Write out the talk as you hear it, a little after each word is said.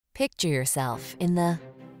Picture yourself in the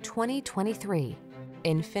 2023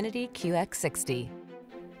 Infiniti QX60.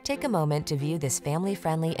 Take a moment to view this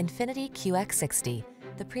family-friendly Infiniti QX60,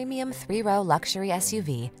 the premium three-row luxury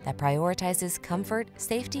SUV that prioritizes comfort,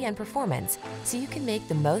 safety, and performance so you can make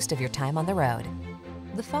the most of your time on the road.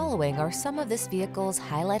 The following are some of this vehicle's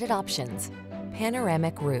highlighted options: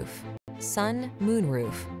 panoramic roof, sun,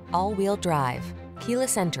 moonroof, all-wheel drive,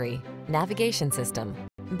 keyless entry, navigation system,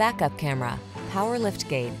 backup camera, power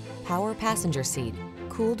liftgate, power passenger seat,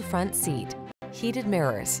 cooled front seat, heated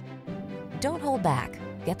mirrors. Don't hold back.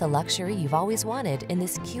 Get the luxury you've always wanted in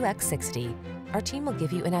this QX60. Our team will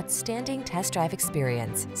give you an outstanding test drive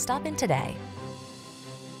experience. Stop in today.